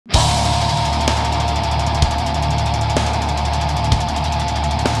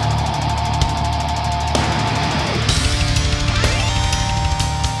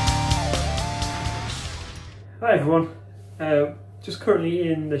everyone, just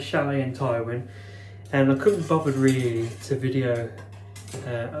currently in the chalet in Tywin, and I couldn't be bothered really to video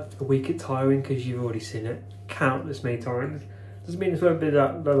a week at Tywin because you've already seen it countless many times. Doesn't mean this won't be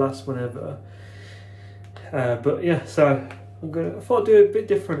the last one ever, but yeah, so I thought I'd do a bit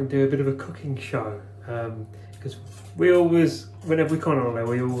different and do a bit of a cooking show, because we always, whenever we come on holiday,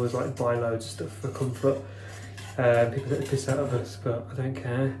 we always like buy loads of stuff for comfort. People get the piss out of us, but I don't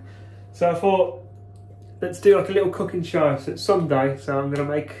care. So I thought, let's do like a little cooking show. So it's Sunday, so I'm going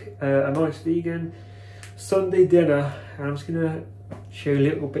to make a nice vegan Sunday dinner, and I'm just going to show you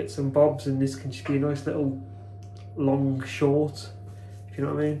little bits and bobs, and this can just be a nice little long short, if you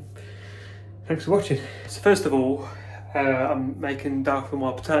know what I mean. Thanks for watching. So first of all, I'm making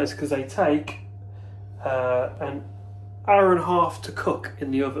dauphinoise potatoes because they take an hour and a half to cook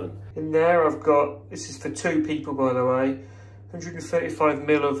in the oven. In there I've got, this is for 2 people by the way,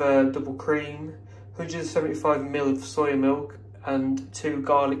 135ml of double cream, 175ml of soya milk, and 2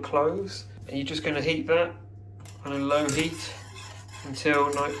 garlic cloves. And you're just going to heat that on a low heat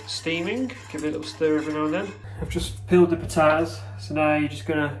until like steaming. Give it a little stir every now and then. I've just peeled the potatoes, so now you're just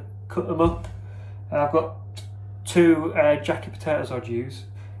going to cut them up. I've got 2 jacket potatoes I'd use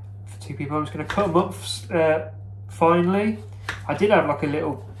for 2 people. I'm just going to cut them up finely. I did have like a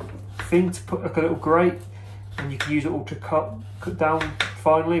little thing to put, like a little grate, and you can use it all to cut down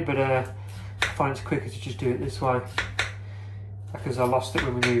finely, but I find it's quicker to just do it this way because I lost it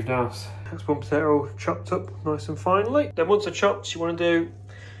when we moved house. That's 1 potato all chopped up nice and finely. Then once they're chopped, you want to do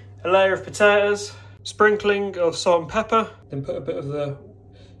a layer of potatoes, sprinkling of salt and pepper, then put a bit of the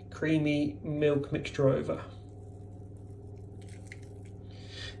creamy milk mixture over.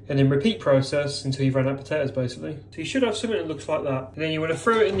 And then repeat process until you've run out of potatoes basically. So you should have something that looks like that. And then you want to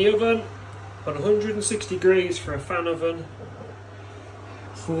throw it in the oven on 160 degrees for a fan oven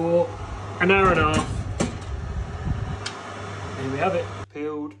for an hour and a half. There we have it.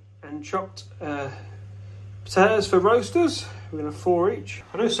 Peeled and chopped potatoes for roasters. We're going to 4 each.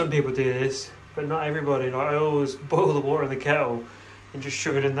 I know some people do this, but not everybody. Like I always boil the water in the kettle and just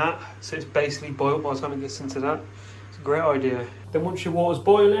shove it in that. So it's basically boiled by the time it gets into that. It's a great idea. Then once your water's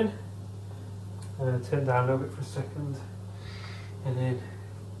boiling, turn down a little bit for a second, and then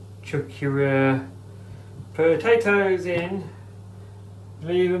chuck your potatoes in,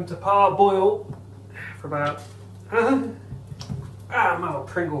 leave them to parboil for about, I'm a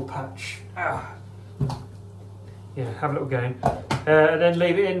Pringle patch. Yeah, have a little game. And then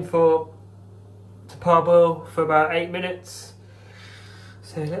leave it in to parboil for about 8 minutes.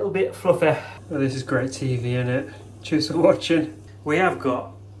 So a little bit fluffy. Oh, this is great TV, isn't it? Cheers for watching. We have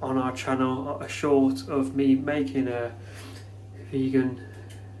got on our channel a short of me making a vegan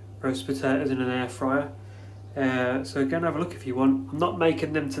roast potatoes in an air fryer. So go and have a look if you want. I'm not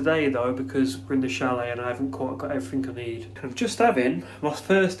making them today though because we're in the chalet and I haven't quite got everything I need. And I'm just having my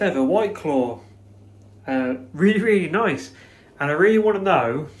first ever White Claw. Really nice. And I really want to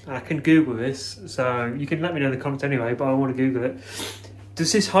know, and I can Google this, so you can let me know in the comments anyway, but I want to Google it.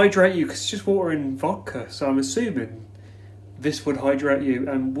 Does this hydrate you? Because it's just water and vodka, so I'm assuming this would hydrate you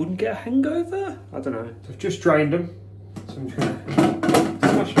and wouldn't get a hangover? I don't know. So I've just drained them, so I'm just going to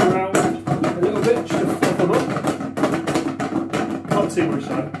smash them around a little bit just to fluff them up. Not too much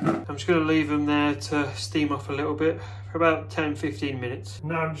though. I'm just going to leave them there to steam off a little bit for about 10-15 minutes.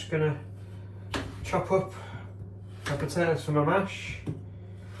 Now I'm just going to chop up my potatoes for my mash.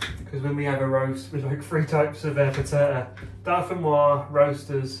 Because when we have a roast, we like 3 types of potato: dauphinoise,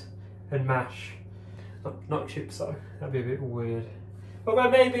 roasters, and mash. Not chips though, that'd be a bit weird. But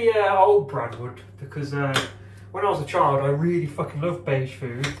maybe old Brad would, because when I was a child, I really fucking loved beige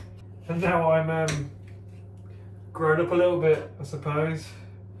food, and now I'm grown up a little bit, I suppose.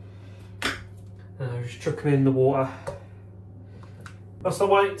 Just chuck them in the water. That's I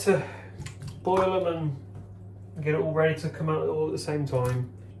wait to boil them and get it all ready to come out all at the same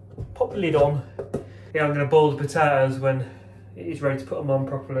time. Pop the lid on. Yeah, I'm going to boil the potatoes when it is ready to put them on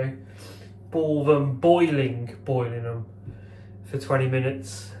properly. Boil them, boiling them for 20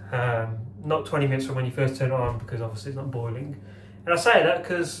 minutes. Not 20 minutes from when you first turn it on, because obviously it's not boiling. And I say that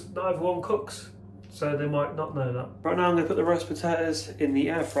because not everyone cooks, so they might not know that. Right now I'm going to put the roast potatoes in the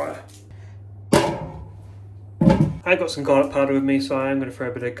air fryer. I've got some garlic powder with me, so I am going to throw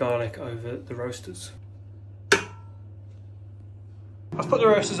a bit of garlic over the roasters. I've put the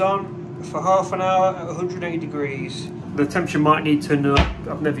roasters on for half an hour at 180 degrees. The temperature might need to turn up.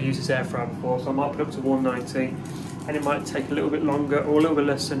 I've never used this air fryer before, so I might put it up to 190, and it might take a little bit longer or a little bit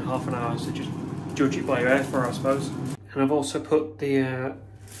less than half an hour, so just judge it by your air fryer, I suppose. And I've also put the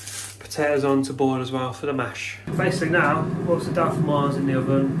potatoes on to boil as well for the mash. Basically now, once the dauphinoise in the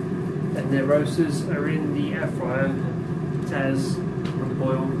oven, and the roasters are in the air fryer. Potatoes on the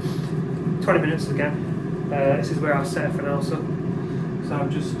boil. 20 minutes again. This is where I set everything else up. So I'm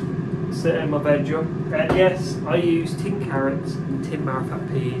just setting my veg up. Yes, I use tin carrots and tin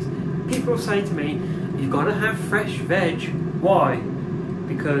marifat peas. People say to me, you've got to have fresh veg. Why?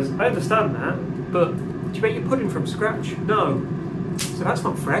 Because I understand that, but do you make your pudding from scratch? No. So that's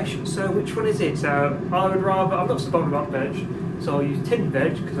not fresh. So which one is it? So I would rather, I'm not so bothered about veg, so I'll use tinned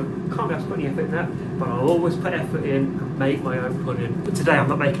veg because I can't be able to put any effort in that, but I'll always put effort in and make my own pudding. But today I'm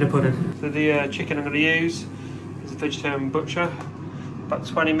not making a pudding. So the chicken I'm going to use is a vegetarian butcher. About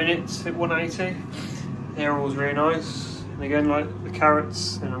 20 minutes at 180. They're always really nice. And again, like the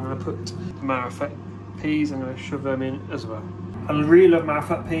carrots, and I'm going to put the marifat peas, I'm going to shove them in as well. I really love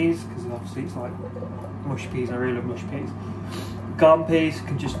marifat peas because obviously it's like mush peas, and I really love mush peas. Garden peas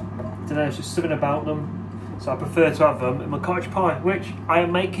can just, I don't know, it's just something about them. So I prefer to have them in my cottage pie, which I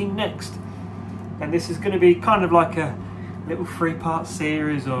am making next. And this is going to be kind of like a little 3-part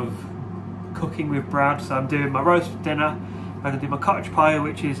series of cooking with Brad. So I'm doing my roast for dinner, I'm going to do my cottage pie,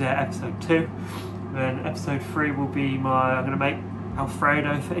 which is episode 2. Then episode 3 will be I'm going to make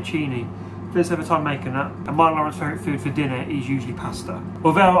Alfredo fettuccine. First ever time making that. And my and Lauren's favourite food for dinner is usually pasta.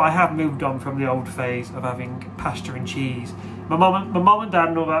 Although I have moved on from the old phase of having pasta and cheese. My mum and dad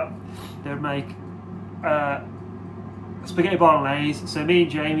and all that, they would make spaghetti bolognese. So me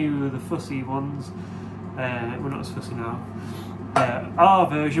and Jamie were the fussy ones. We're not as fussy now. Our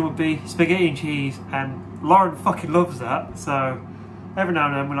version would be spaghetti and cheese, and Lauren fucking loves that. So every now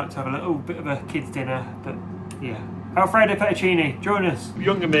and then we like to have a little bit of a kids' dinner. But yeah, Alfredo fettuccine, join us.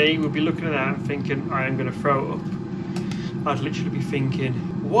 Younger me would be looking at that and thinking, I am going to throw it up. I'd literally be thinking,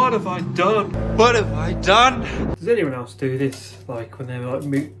 what have I done? What have I done? Does anyone else do this? Like when they're like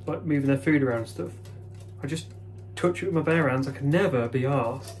moving their food around and stuff? I just touch it with my bare hands. I can never be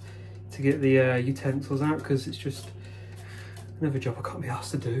asked to get the utensils out because it's just another job I can't be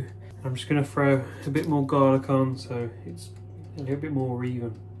asked to do. I'm just going to throw a bit more garlic on so it's a little bit more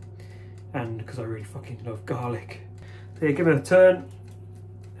even. And because I really fucking love garlic. So yeah, give it a turn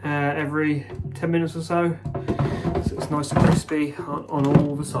every 10 minutes or so. So it's nice and crispy on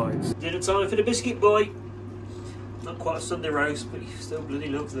all the sides. Dinner time for the biscuit boy. Not quite a Sunday roast, but he still bloody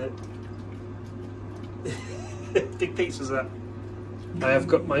loves it. Big piece was that. I have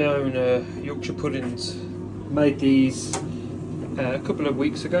got my own Yorkshire puddings. Made these a couple of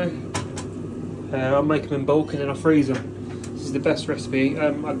weeks ago. I'll make them in bulk and then I'll freeze them. This is the best recipe.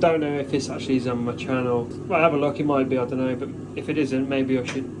 I don't know if this actually is on my channel. Well, have a look, it might be, I don't know, but if it isn't, maybe I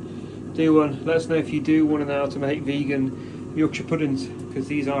should do one. Let us know if you do want to know how to make vegan Yorkshire puddings, because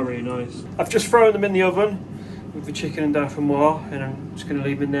these are really nice. I've just thrown them in the oven with the chicken and dauphinoise, and I'm just going to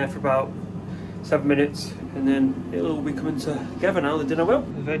leave them in there for about 7 minutes, and then it'll all be coming together now, the dinner will.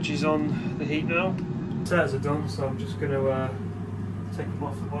 The veg is on the heat now. Potatoes are done, so I'm just going to take them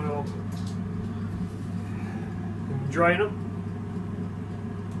off the boil and drain them.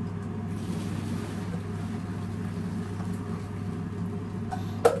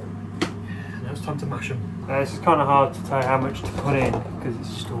 Now it's time to mash them. This is kind of hard to tell how much to put in because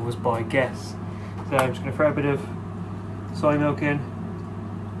it's just always by guess. So I'm just going to throw a bit of soy milk in.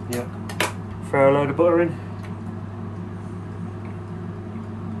 Yep. Throw a load of butter in.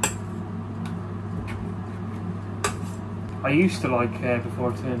 I used to like,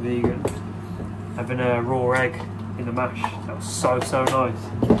 before I turned vegan, having a raw egg in the mash. That was so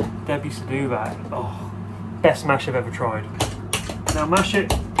nice. Deb used to do that. Oh, best mash I've ever tried. Now mash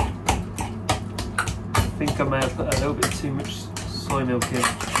it. I think I may have put a little bit too much soy milk in.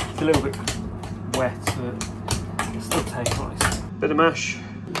 It's a little bit wet, but it still tastes nice. Bit of mash.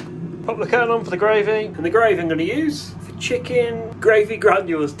 Pop the kettle on for the gravy. And the gravy I'm going to use for chicken gravy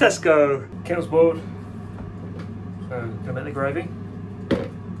granules, Tesco. Kettle's boiled. So I'm going to make the gravy.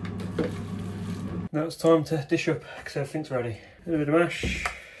 Now it's time to dish up because everything's ready. A little bit of mash.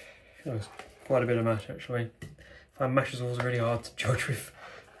 Oh, it's quite a bit of mash actually. I find mash is always really hard to judge with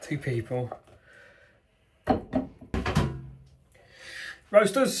 2 people.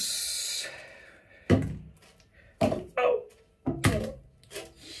 Roasters. Oh.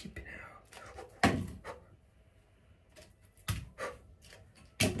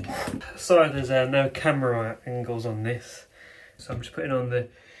 Sorry, there's no camera angles on this, so I'm just putting on the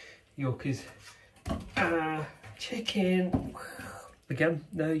Yorkies. Chicken. Again,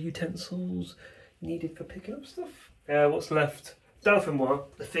 no utensils needed for picking up stuff. What's left? Dauphinoise,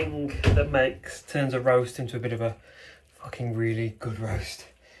 the thing that turns a roast into a bit of a fucking really good roast.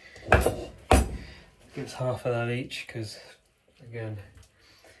 Gives half of that each because, again,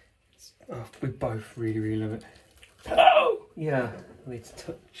 we both really love it. Oh! Yeah, I need to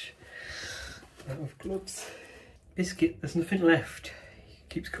touch. Out of gloves. Biscuit, there's nothing left. He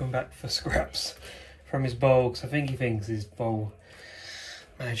keeps coming back for scraps from his bowl, because I think he thinks his bowl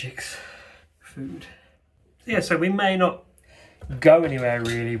magic's food. Yeah, so we may not go anywhere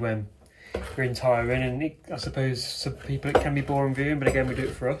really when we're in Taiwan, and I suppose some people it can be boring viewing, but again we do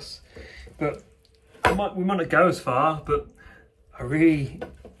it for us. But we might not go as far, but I really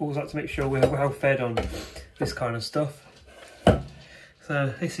always like to make sure we're well fed on this kind of stuff.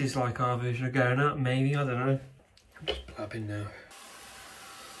 So this is like our version of going out, maybe, I don't know. I'm just blabbing now.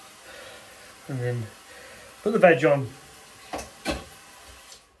 And then put the veg on.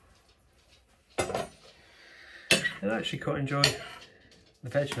 I actually quite enjoy the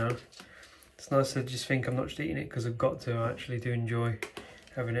veg now. It's nice to just think I'm not just eating it because I've got to. I actually do enjoy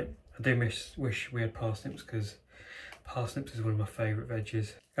having it. I do wish we had parsnips, because parsnips is one of my favourite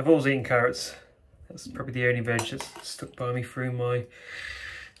veggies. I've always eaten carrots. That's probably the only veg that's stuck by me through my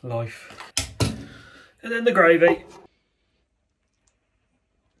life. And then the gravy.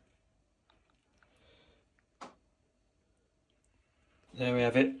 There we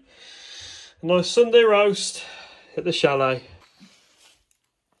have it. A nice Sunday roast at the chalet.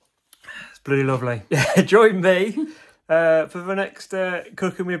 It's bloody lovely. Join me for the next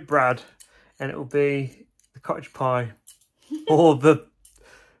cooking with Brad, and it will be the cottage pie or the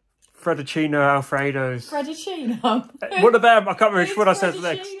Fettuccine Alfredos. Fettuccine? One of them. I can't remember which one I said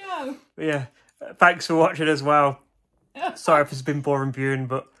next. But yeah, thanks for watching as well. Sorry if it's been boring viewing,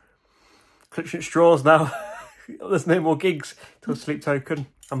 but clutching at straws now. There's no more gigs till Sleep Token.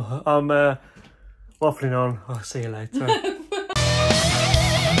 I'm waffling on. I'll see you later.